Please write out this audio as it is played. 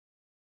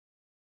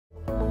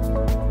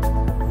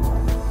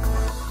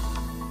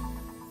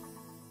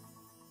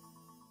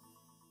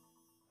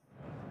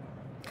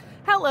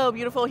Hello,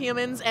 beautiful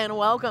humans, and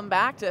welcome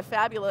back to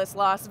fabulous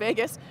Las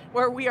Vegas,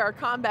 where we are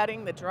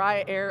combating the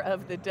dry air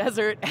of the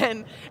desert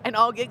and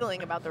all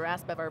giggling about the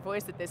rasp of our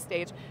voice at this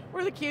stage.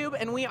 We're theCUBE,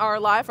 and we are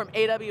live from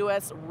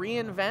AWS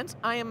reInvent.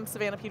 I am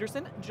Savannah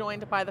Peterson,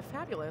 joined by the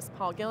fabulous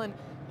Paul Gillen.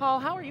 Paul,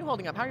 how are you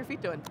holding up? How are your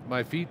feet doing?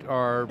 My feet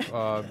are,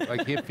 I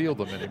can't feel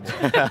them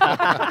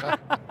anymore.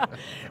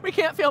 We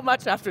can't feel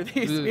much after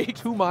these weeks.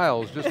 2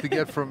 miles just to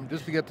get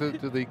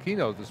to the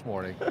keynote this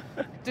morning.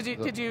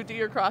 Did you do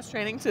your cross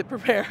training to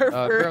prepare for?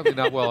 Apparently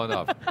not well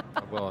enough.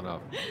 Not well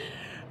enough.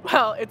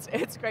 Well,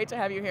 it's great to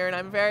have you here, and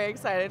I'm very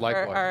excited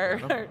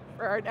Likewise, for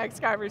our next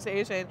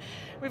conversation.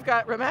 We've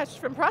got Ramesh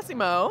from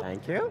Prosimo.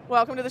 Thank you.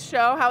 Welcome to the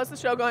show. How is the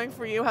show going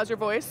for you? How's your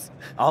voice?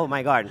 Oh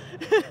my God.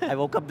 I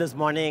woke up this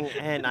morning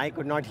and I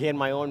could not hear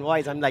my own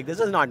voice. I'm like,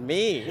 this is not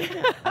me.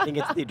 I think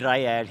it's the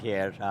dry air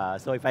here.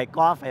 So if I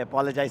cough, I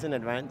apologize in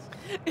advance.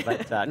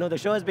 But no, the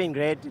show has been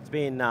great. It's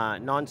been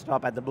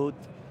non-stop at the booth.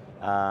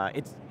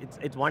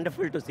 It's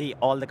wonderful to see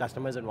all the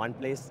customers in one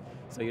place,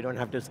 so you don't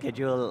have to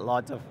schedule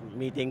lots of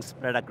meetings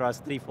spread across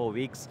 3-4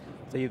 weeks.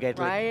 So you get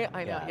right.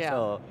 I know. Yeah.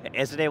 So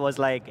yesterday was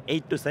like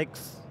 8 to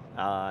 6,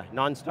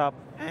 non-stop,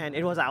 and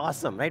it was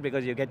awesome, right?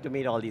 Because you get to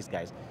meet all these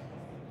guys.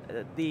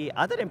 The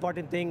other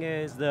important thing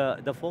is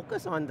the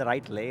focus on the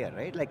right layer,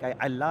 right? Like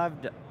I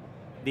loved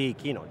the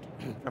keynote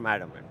from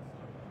Adam.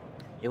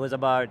 It was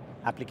about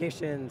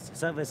applications,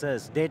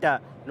 services,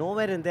 data.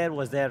 Nowhere in there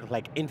was there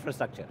like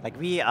infrastructure. Like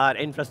we are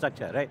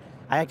infrastructure, right?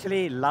 I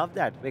actually love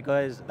that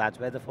because that's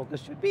where the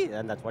focus should be,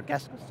 and that's what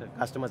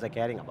customers are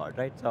caring about,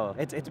 right? So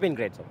it's been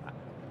great so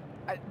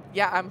far.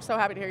 Yeah, I'm so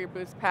happy to hear your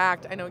booth's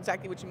packed. I know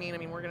exactly what you mean. I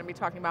mean, we're going to be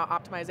talking about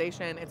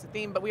optimization. It's a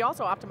theme, but we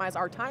also optimize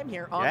our time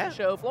here on the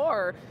show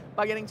floor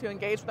by getting to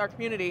engage with our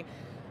community.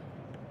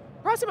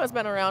 Prosimo's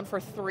been around for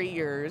 3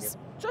 years.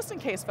 Yep. Just in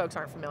case folks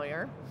aren't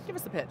familiar, give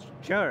us the pitch.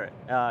 Sure,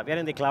 we're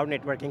in the cloud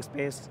networking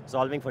space,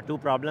 solving for 2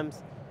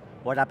 problems.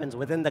 What happens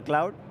within the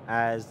cloud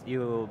as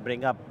you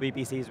bring up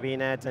VPCs,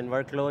 VNets, and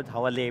workloads,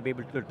 how are they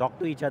able to talk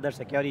to each other,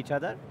 secure each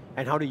other,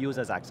 and how to use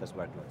as access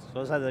workloads.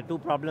 Those are the 2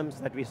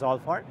 problems that we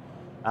solve for.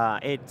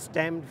 It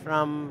stemmed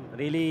from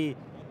really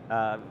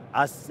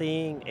us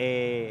seeing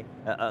a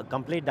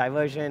complete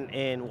diversion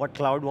in what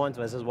cloud wants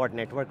versus what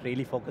network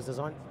really focuses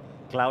on.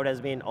 Cloud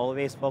has been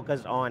always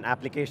focused on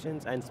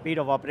applications and speed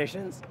of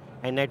operations,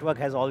 and network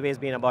has always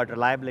been about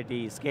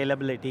reliability,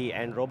 scalability,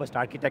 and robust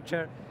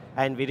architecture,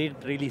 and we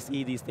didn't really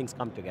see these things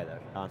come together.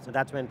 So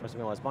that's when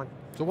Prosimo was born.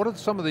 So what are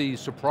some of the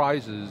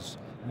surprises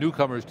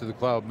newcomers to the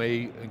cloud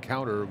may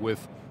encounter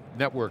with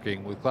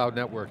networking, with cloud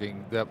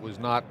networking, that was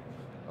not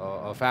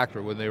a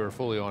factor when they were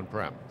fully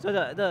on-prem? So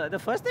the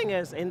first thing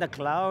is, in the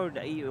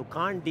cloud, you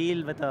can't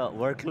deal with a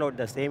workload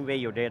the same way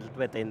you dealt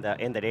with in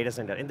the data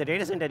center. In the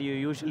data center, you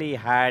usually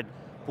had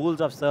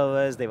pools of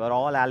servers, they were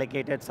all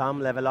allocated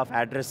some level of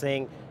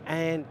addressing,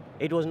 and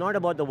it was not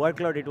about the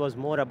workload, it was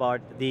more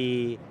about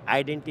the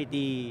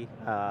identity,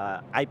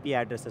 IP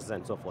addresses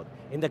and so forth.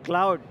 In the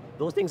cloud,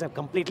 those things have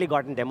completely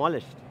gotten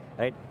demolished,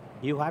 right?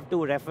 You have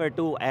to refer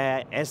to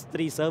a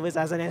S3 service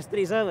as an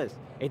S3 service.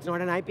 It's not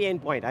an IP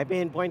endpoint. IP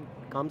endpoint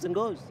comes and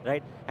goes,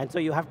 right? And so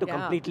you have to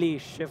completely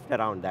shift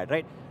around that,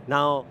 right?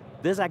 Now,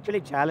 this actually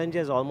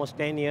challenges almost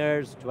 10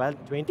 years,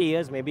 12, 20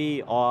 years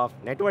maybe of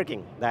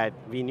networking that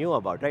we knew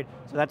about, right?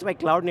 So that's why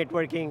cloud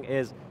networking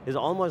is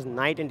almost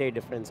night and day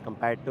difference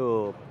compared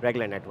to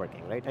regular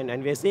networking, right?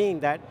 And we're seeing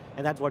that,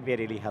 and that's what we're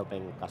really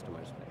helping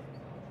customers with.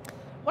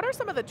 What are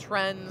some of the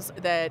trends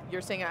that you're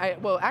seeing?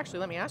 Well, actually,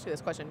 let me ask you this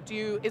question.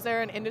 Is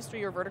there an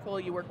industry or vertical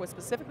you work with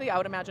specifically? I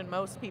would imagine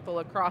most people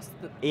across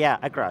the... Yeah,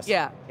 across.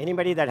 Yeah.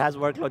 Anybody that has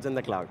workloads in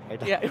the cloud,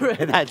 right? Yeah.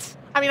 That's...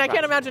 I mean, I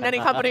can't imagine any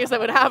companies that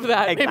would have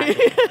that, exactly.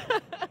 maybe.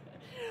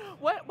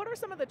 What are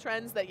some of the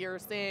trends that you're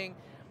seeing?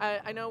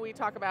 I know we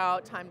talk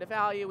about time to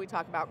value, we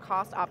talk about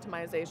cost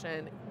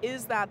optimization.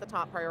 Is that the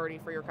top priority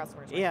for your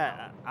customers right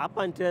now? Up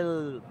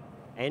until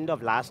end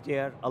of last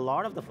year, a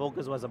lot of the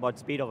focus was about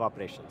speed of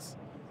operations.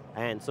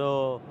 And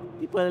so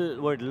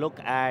people would look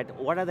at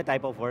what are the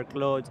type of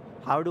workloads,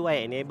 how do I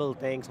enable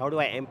things, how do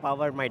I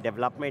empower my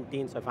development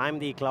team. So if I'm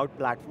the cloud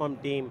platform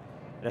team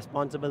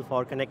responsible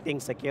for connecting,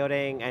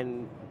 securing,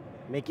 and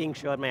making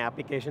sure my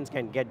applications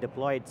can get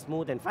deployed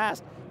smooth and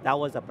fast, that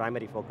was the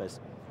primary focus.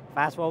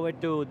 Fast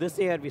forward to this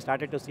year, we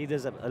started to see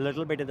this a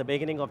little bit at the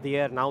beginning of the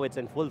year. Now it's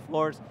in full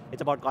force.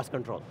 It's about cost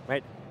control,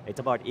 right? It's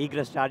about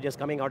egress charges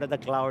coming out of the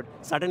cloud.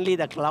 Suddenly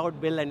the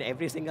cloud bill and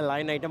every single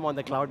line item on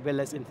the cloud bill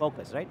is in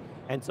focus, right?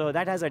 And so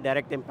that has a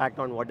direct impact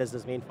on what does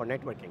this mean for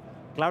networking.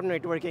 Cloud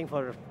networking,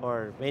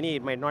 for many,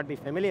 it might not be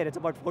familiar, it's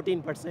about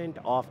 14%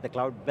 of the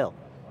cloud bill.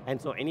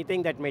 And so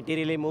anything that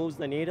materially moves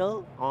the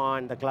needle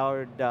on the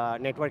cloud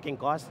networking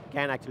cost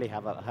can actually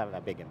have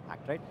a big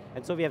impact, right?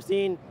 And so we have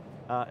seen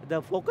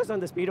the focus on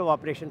the speed of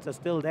operations is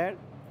still there,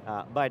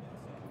 but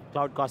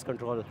cloud cost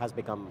control has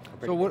become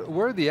So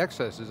where are the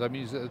excesses? I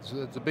mean,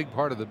 it's a big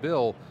part of the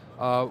bill.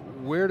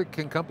 Where do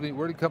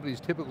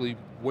companies typically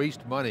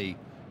waste money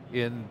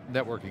in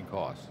networking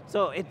costs?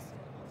 So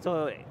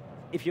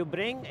if you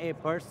bring a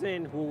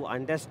person who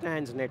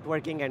understands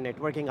networking and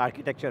networking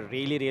architecture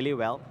really, really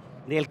well,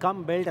 they'll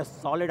come build a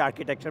solid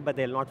architecture, but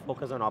they'll not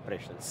focus on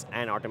operations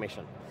and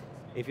automation.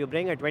 If you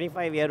bring a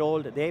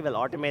 25-year-old, they will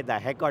automate the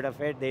heck out of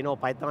it. They know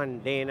Python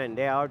day in and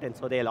day out, and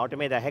so they'll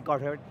automate the heck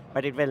out of it,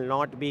 but it will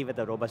not be with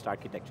a robust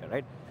architecture,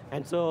 right?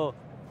 And so,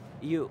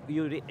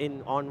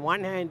 on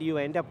one hand, you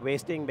end up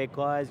wasting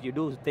because you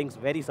do things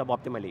very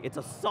suboptimally. It's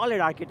a solid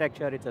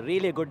architecture, it's a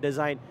really good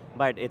design,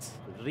 but it's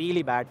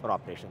really bad for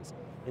operations.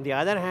 On the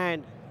other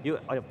hand,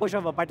 a push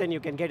of a button,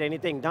 you can get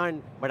anything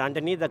done, but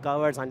underneath the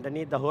covers,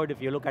 underneath the hood,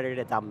 if you look at it,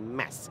 it's a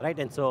mess, right?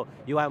 And so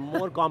you have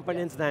more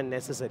components than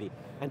necessary.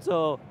 And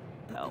so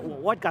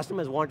what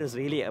customers want is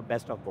really a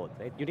best of both,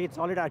 right? You need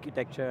solid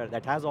architecture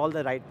that has all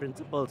the right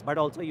principles, but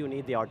also you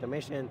need the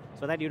automation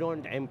so that you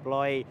don't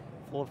employ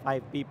 4 or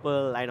 5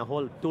 people and a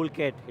whole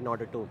toolkit in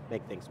order to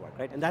make things work,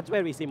 right? And that's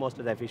where we see most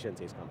of the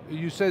efficiencies come.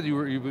 You said you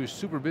were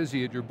super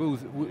busy at your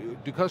booth.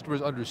 Do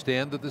customers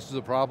understand that this is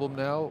a problem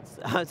now?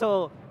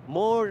 So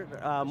more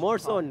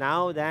so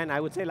now than I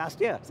would say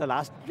last year. So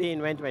last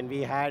reInvent when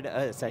we had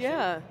a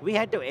session, we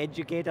had to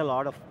educate a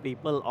lot of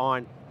people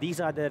on these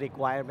are the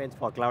requirements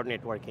for cloud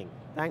networking.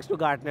 Thanks to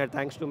Gartner,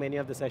 thanks to many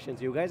of the sessions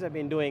you guys have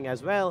been doing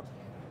as well,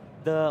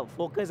 the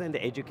focus and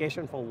the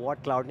education for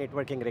what cloud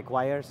networking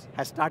requires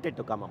has started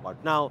to come about.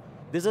 Now,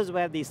 this is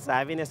where the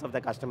savviness of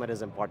the customer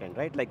is important,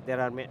 right? Like there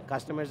are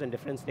customers in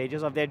different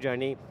stages of their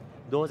journey.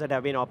 Those that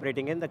have been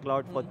operating in the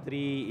cloud for 3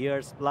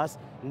 years plus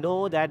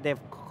know that they've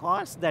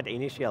crossed that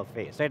initial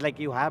phase, right? Like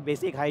you have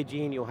basic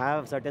hygiene, you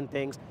have certain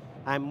things.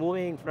 I'm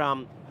moving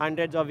from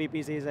hundreds of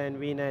VPCs and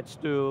VNets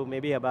to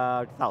maybe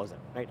about 1,000,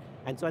 right?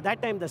 And so at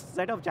that time, the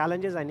set of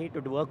challenges I need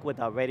to work with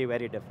are very,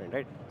 very different,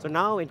 right? So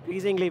now,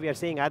 increasingly, we are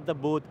seeing at the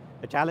booth,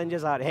 the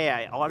challenges are, hey,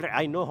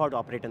 I know how to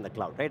operate in the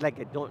cloud, right?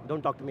 Like,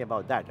 don't talk to me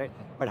about that, right?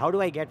 But how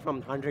do I get from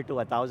 100 to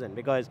 1,000?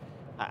 Because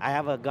I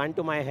have a gun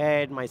to my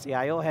head, my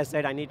CIO has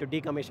said I need to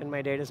decommission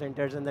my data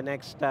centers in the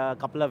next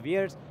couple of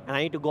years, and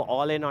I need to go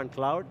all in on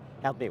cloud.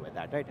 Help me with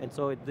that, right? And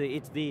so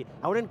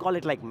I wouldn't call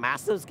it like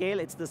massive scale,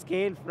 it's the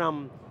scale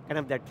from kind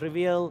of that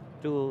trivial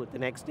to the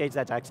next stage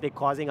that's actually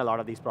causing a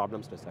lot of these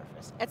problems to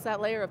surface. It's that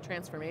layer of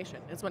transformation.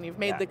 It's when you've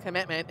made the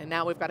commitment and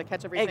now we've got to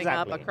catch everything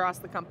up across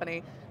the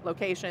company,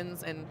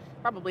 locations, and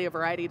probably a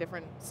variety of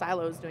different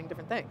silos doing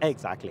different things.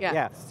 Exactly,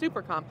 yeah.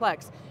 Super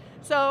complex.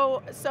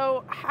 So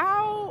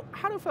how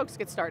do folks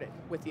get started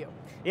with you?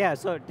 Yeah,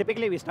 so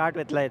typically we start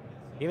with like,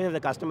 even if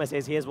the customer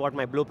says, here's what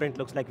my blueprint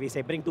looks like, we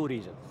say bring 2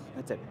 regions,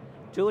 that's it.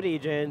 2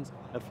 regions,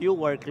 a few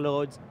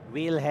workloads,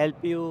 we'll help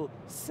you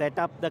set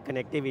up the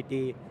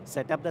connectivity,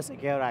 set up the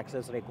secure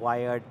access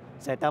required,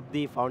 set up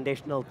the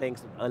foundational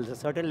things, a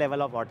certain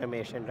level of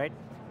automation, right?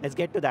 Let's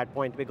get to that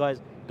point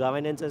because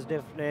governance is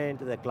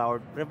different, the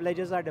cloud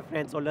privileges are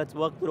different, so let's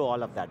work through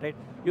all of that, right?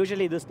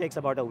 Usually this takes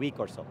about a week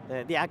or so.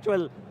 The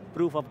actual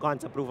proof of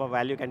concept, proof of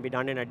value can be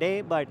done in a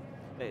day, but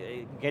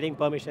getting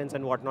permissions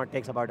and whatnot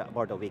takes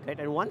about a week, right?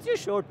 And once you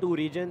show 2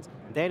 regions,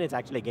 then it's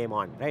actually game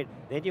on, right?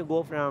 Then you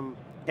go from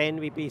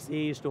 10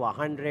 VPCs to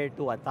 100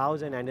 to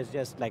 1,000, and it's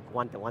just like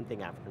one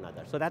thing after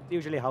another. So that's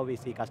usually how we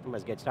see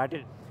customers get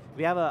started.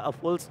 We have a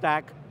full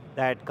stack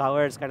that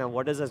covers kind of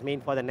what does this mean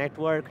for the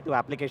network, to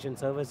application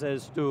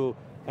services, to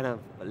kind of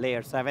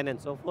layer 7 and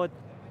so forth.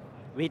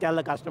 We tell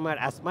the customer,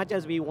 as much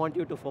as we want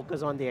you to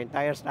focus on the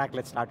entire stack,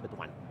 let's start with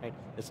one, right?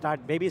 Let's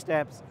start baby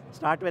steps,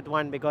 start with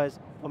one, because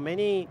for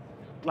many,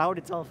 cloud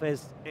itself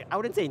is, I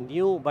wouldn't say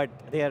new, but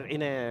they are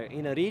in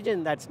a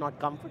region that's not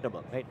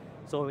comfortable, right?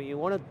 So you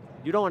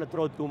don't want to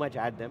throw too much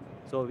at them,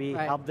 so we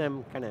help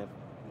them kind of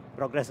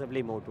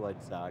progressively move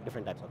towards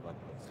different types of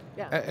workloads.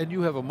 Yeah. And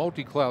you have a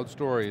multi-cloud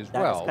story as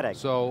well. That's correct.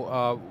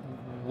 So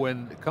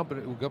when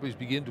companies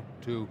begin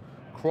to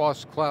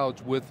cross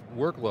clouds with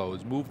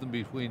workloads, move them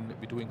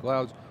between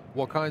clouds,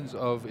 what kinds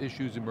of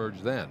issues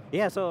emerge then?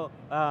 Yeah, so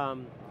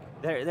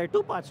there are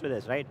 2 parts to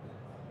this, right?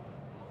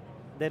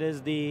 There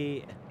is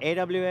the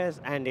AWS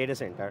and data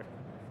center,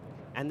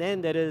 and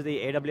then there is the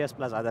AWS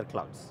plus other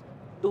clouds.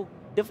 2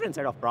 different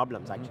set of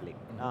problems, actually.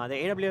 The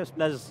AWS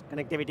plus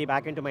connectivity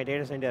back into my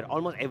data center,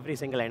 almost every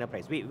single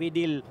enterprise. We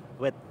deal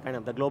with kind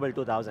of the global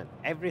 2000.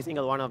 Every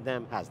single one of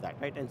them has that,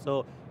 right? And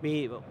so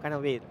we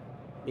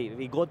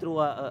go through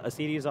a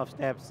series of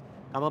steps,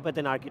 come up with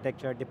an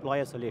architecture,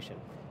 deploy a solution.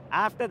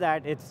 After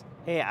that, it's,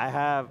 hey, I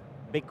have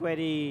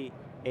BigQuery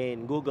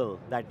in Google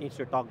that needs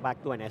to talk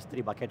back to an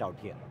S3 bucket out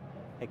here.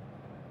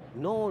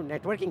 No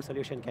networking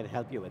solution can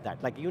help you with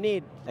that. Like you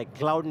need like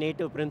cloud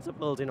native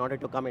principles in order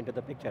to come into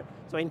the picture.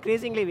 So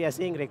increasingly we are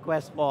seeing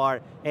requests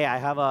for, hey, I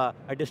have a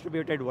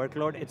distributed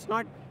workload. It's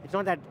not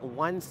that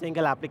one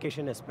single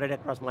application is spread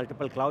across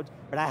multiple clouds,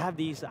 but I have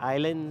these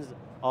islands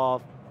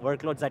of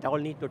workloads that all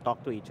need to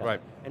talk to each other.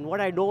 Right. And what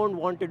I don't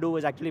want to do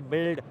is actually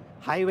build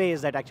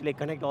highways that actually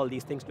connect all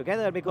these things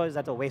together, because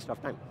that's a waste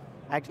of time.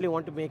 I actually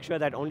want to make sure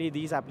that only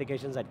these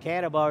applications that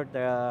care about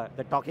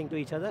the talking to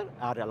each other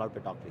are allowed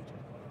to talk to each other.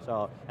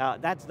 So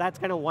that's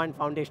kind of one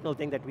foundational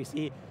thing that we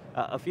see.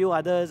 A few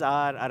others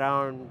are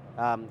around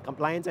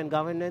compliance and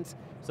governance.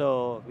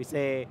 So we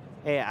say,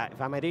 hey,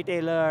 if I'm a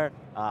retailer,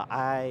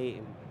 I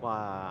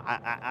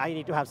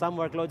need to have some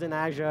workloads in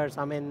Azure,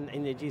 some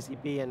in the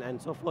GCP,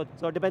 and so forth.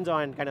 So it depends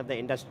on kind of the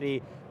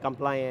industry,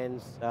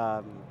 compliance,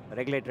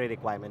 regulatory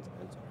requirements,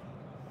 and so forth.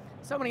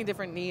 So many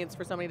different needs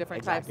for so many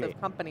different types of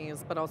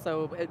companies, but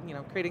also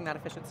creating that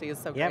efficiency is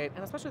so great,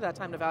 and especially that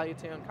time to value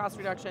too, and cost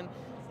reduction,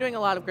 doing a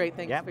lot of great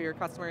things for your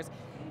customers.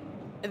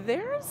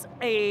 There's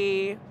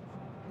a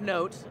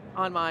note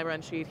on my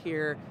run sheet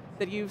here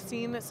that you've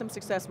seen some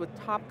success with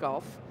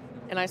Topgolf,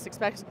 and I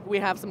suspect we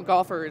have some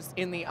golfers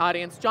in the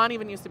audience. John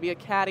even used to be a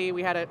caddy.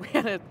 We had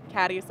a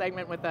caddy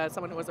segment with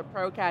someone who was a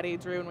pro caddy,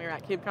 Drew, when we were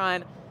at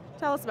KubeCon.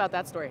 Tell us about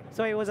that story.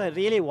 So it was a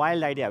really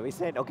wild idea. We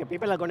said, okay,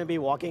 people are going to be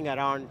walking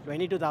around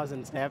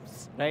 22,000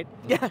 steps, right?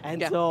 Yeah,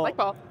 and so, like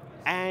Paul.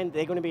 And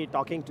they're going to be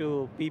talking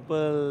to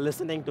people,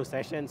 listening to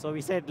sessions. So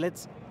we said,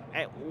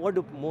 what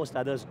do most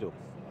others do?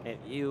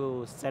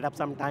 You set up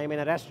some time in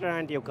a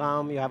restaurant, you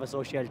come, you have a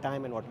social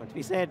time and whatnot.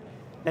 We said,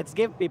 let's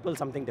give people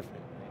something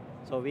different.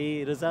 So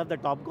we reserved the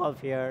Topgolf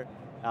here,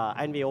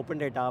 and we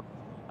opened it up.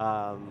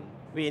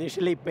 We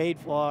initially paid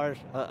for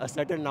a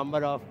certain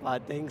number of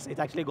things. It's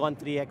actually gone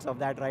 3x of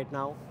that right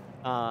now.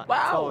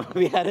 Wow. So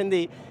we are in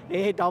the,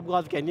 hey,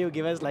 Topgolf, can you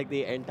give us like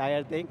the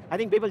entire thing? I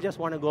think people just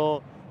want to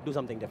go do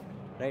something different,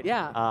 right?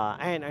 Yeah.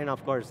 And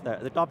of course,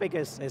 the topic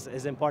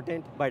is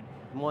important, but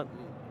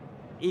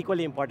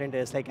equally important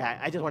is like,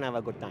 I just want to have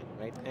a good time,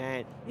 right?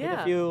 And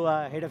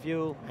hit a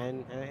few,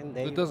 and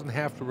then it doesn't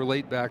have to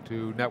relate back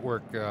to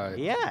network,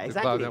 exactly,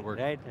 cloud network.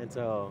 Right? And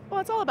so, well,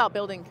 it's all about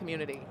building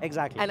community.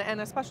 Exactly.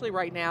 And especially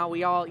right now,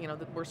 we all,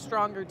 we're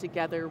stronger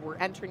together, we're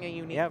entering a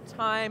unique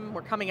time,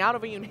 we're coming out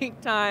of a unique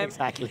time.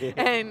 Exactly.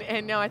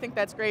 And no, I think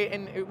that's great,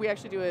 and we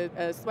actually do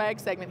a swag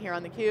segment here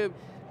on theCUBE,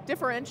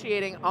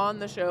 differentiating on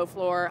the show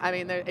floor. I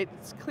mean,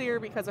 it's clear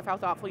because of how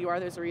thoughtful you are,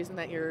 there's a reason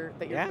that your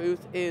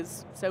booth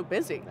is so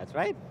busy. That's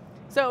right.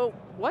 So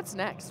what's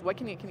next? What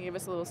can you give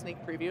us a little sneak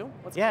preview?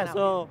 What's coming out?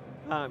 So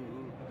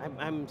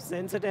I'm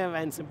sensitive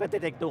and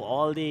sympathetic to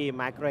all the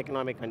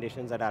macroeconomic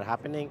conditions that are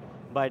happening,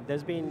 but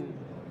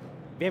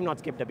we have not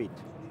skipped a beat.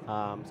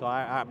 So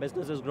our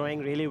business is growing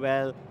really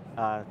well,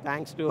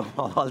 thanks to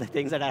all the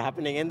things that are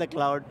happening in the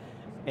cloud.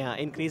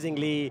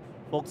 Increasingly,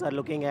 folks are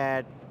looking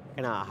at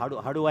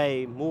how do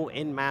I move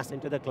in mass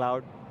into the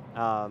cloud?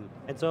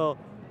 And so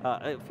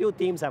a few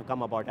themes have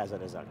come about as a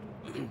result.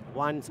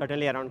 One,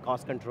 certainly around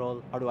cost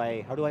control. How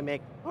do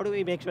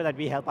we make sure that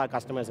we help our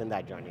customers in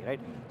that journey, right?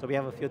 So we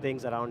have a few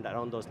things around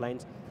those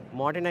lines.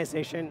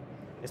 Modernization,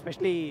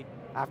 especially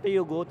after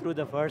you go through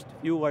the first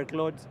few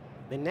workloads,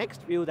 the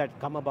next few that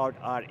come about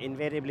are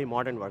invariably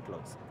modern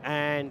workloads.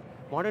 And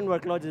modern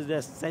workloads is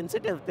a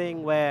sensitive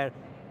thing where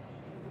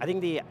I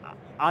think the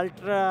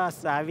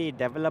ultra-savvy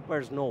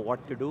developers know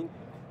what to do,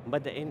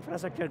 but the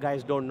infrastructure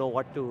guys don't know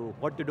what to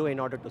do in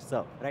order to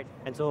serve, right?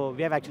 And so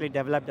we have actually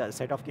developed a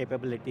set of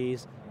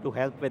capabilities to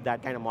help with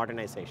that kind of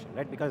modernization,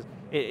 right? Because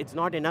it's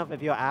not enough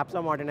if your apps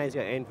are modernized,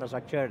 your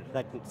infrastructure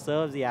that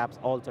serves the apps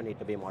also need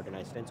to be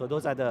modernized. And so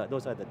those are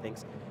the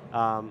things.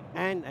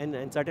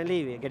 And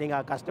certainly we're getting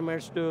our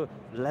customers to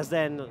less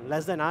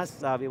than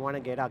us. We want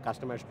to get our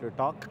customers to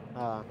talk,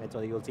 and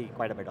so you'll see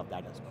quite a bit of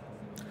that as well.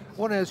 I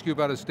want to ask you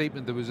about a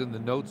statement that was in the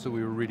notes that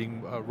we were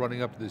reading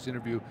running up to this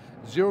interview.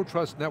 Zero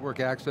trust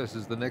network access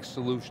is the next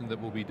solution that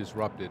will be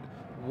disrupted.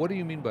 What do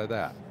you mean by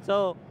that?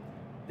 So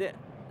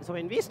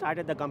when we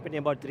started the company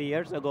about 3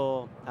 years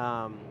ago,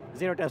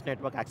 zero trust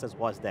network access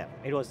was there.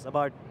 It was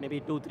about maybe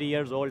 2-3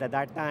 years old at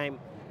that time.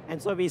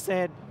 And so we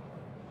said,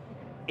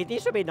 it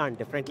needs to be done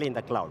differently in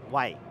the cloud.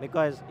 Why?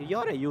 Because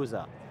you're a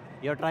user.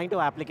 You're trying to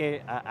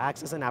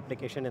access an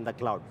application in the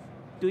cloud.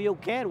 Do you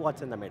care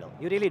what's in the middle?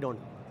 You really don't.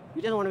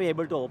 You just want to be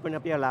able to open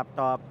up your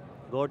laptop,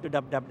 go to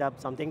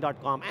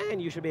www.something.com,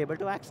 and you should be able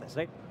to access,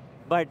 right?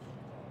 But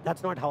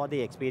that's not how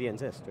the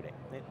experience is today.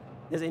 Right?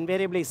 There's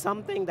invariably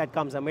something that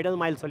comes, a middle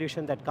mile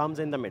solution that comes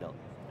in the middle,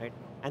 right?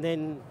 And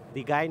then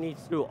the guy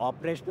needs to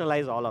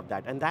operationalize all of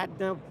that, and that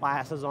now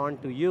passes on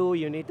to you.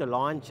 You need to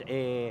launch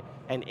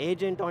an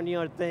agent on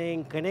your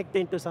thing, connect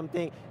into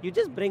something. It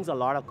just brings a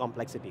lot of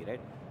complexity,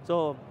 right?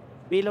 So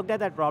we looked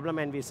at that problem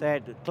and we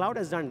said, cloud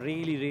has done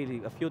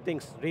a few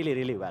things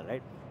really well,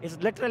 right? It's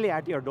literally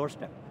at your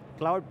doorstep.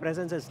 Cloud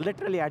presence is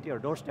literally at your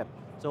doorstep.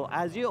 So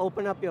as you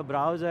open up your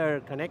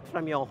browser, connect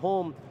from your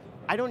home,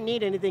 I don't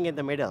need anything in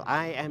the middle.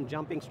 I am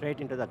jumping straight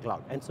into the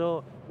cloud. And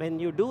so when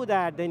you do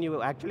that, then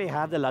you actually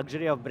have the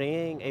luxury of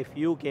bringing a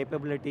few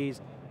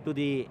capabilities to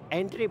the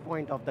entry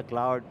point of the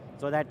cloud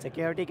so that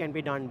security can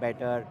be done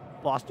better,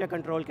 posture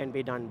control can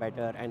be done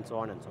better, and so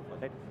on and so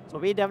forth. Right? So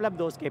we developed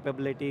those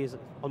capabilities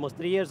almost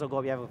 3 years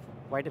ago. We have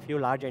quite a few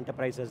large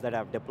enterprises that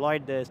have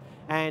deployed this,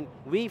 and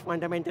we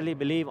fundamentally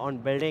believe on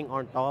building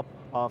on top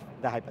of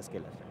the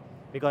hyperscalers.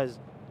 Because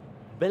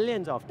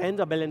tens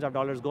of billions of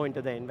dollars go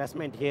into the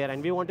investment here,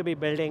 and we want to be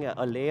building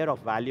a layer of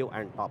value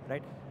on top,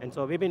 right? And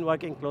so we've been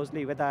working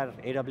closely with our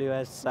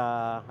AWS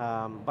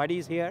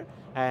buddies here,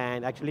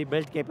 and actually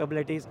built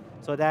capabilities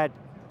so that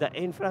the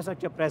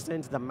infrastructure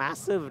presence, the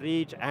massive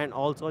reach, and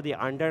also the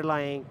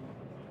underlying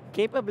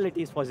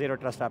capabilities for Zero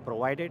Trust are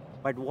provided,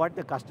 but what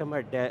the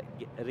customer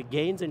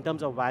regains in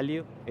terms of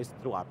value is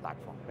through our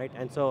platform, right?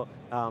 And so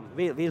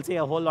we'll see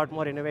a whole lot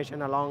more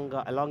innovation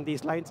along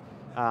these lines.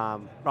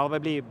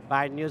 Probably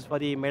bad news for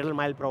the middle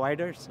mile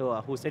providers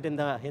who sit in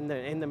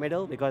the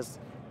middle, because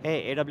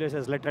hey, AWS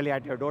is literally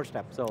at your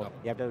doorstep, so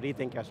you have to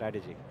rethink your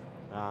strategy.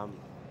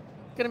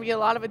 Going to be a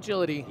lot of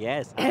agility.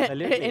 Yes,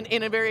 absolutely.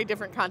 in a very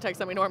different context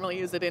than we normally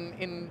use it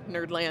in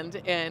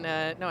Nerdland,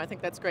 and no, I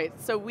think that's great.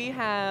 So we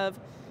have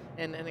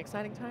an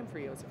exciting time for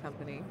you as a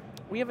company.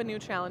 We have a new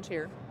challenge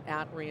here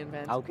at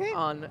reInvent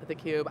on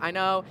theCUBE. I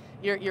know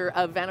you're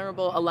a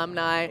venerable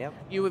alumni. Yep.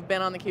 You have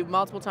been on theCUBE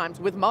multiple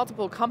times with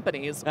multiple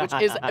companies, which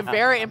is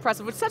very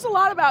impressive, which says a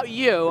lot about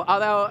you,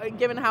 although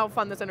given how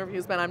fun this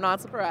interview's been, I'm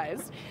not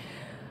surprised.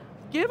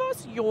 Give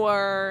us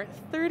your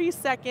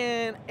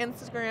 30-second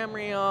Instagram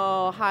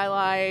reel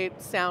highlight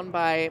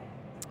soundbite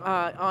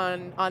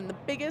on the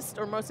biggest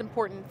or most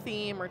important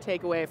theme or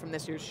takeaway from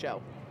this year's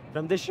show.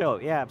 From this show,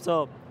 yeah.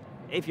 So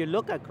if you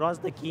look across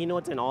the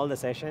keynotes and all the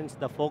sessions,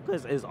 the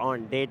focus is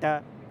on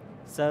data,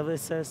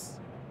 services,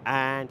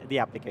 and the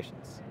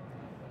applications.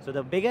 So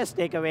the biggest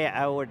takeaway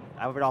I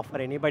would offer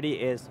anybody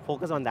is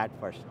focus on that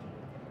first,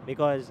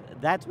 because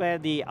that's where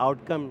the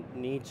outcome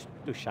needs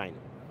to shine.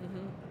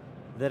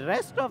 The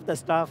rest of the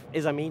stuff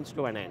is a means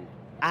to an end.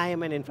 I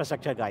am an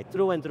infrastructure guy,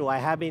 through and through. I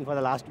have been for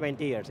the last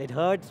 20 years. It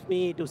hurts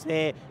me to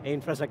say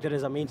infrastructure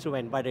is a means to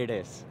end, but it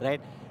is, right?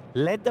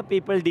 Let the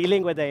people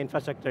dealing with the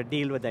infrastructure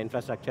deal with the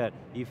infrastructure.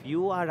 If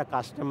you are a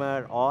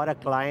customer or a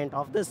client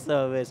of the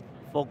service,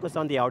 focus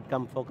on the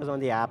outcome, focus on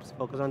the apps,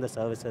 focus on the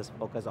services,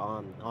 focus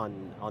on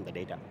the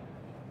data.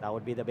 That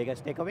would be the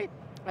biggest takeaway.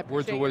 I appreciate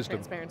words of wisdom.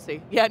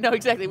 Transparency. Yeah, no,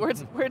 exactly.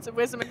 Words of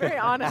wisdom and very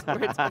honest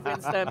words of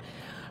wisdom.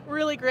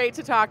 Really great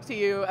to talk to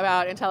you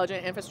about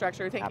intelligent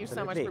infrastructure. Thank you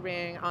so much for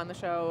being on the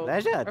show.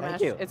 Pleasure, Ramesh.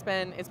 thank you. It's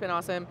been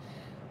awesome.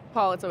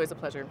 Paul, it's always a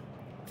pleasure.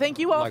 Thank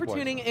you all for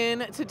tuning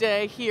in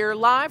today here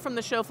live from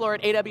the show floor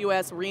at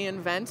AWS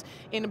reInvent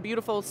in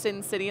beautiful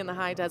Sin City in the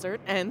high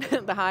desert and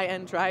the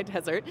high-end dry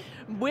desert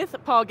with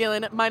Paul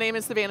Gillen. My name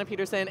is Savannah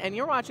Peterson and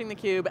you're watching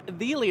theCUBE,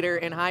 the leader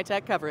in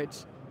high-tech coverage.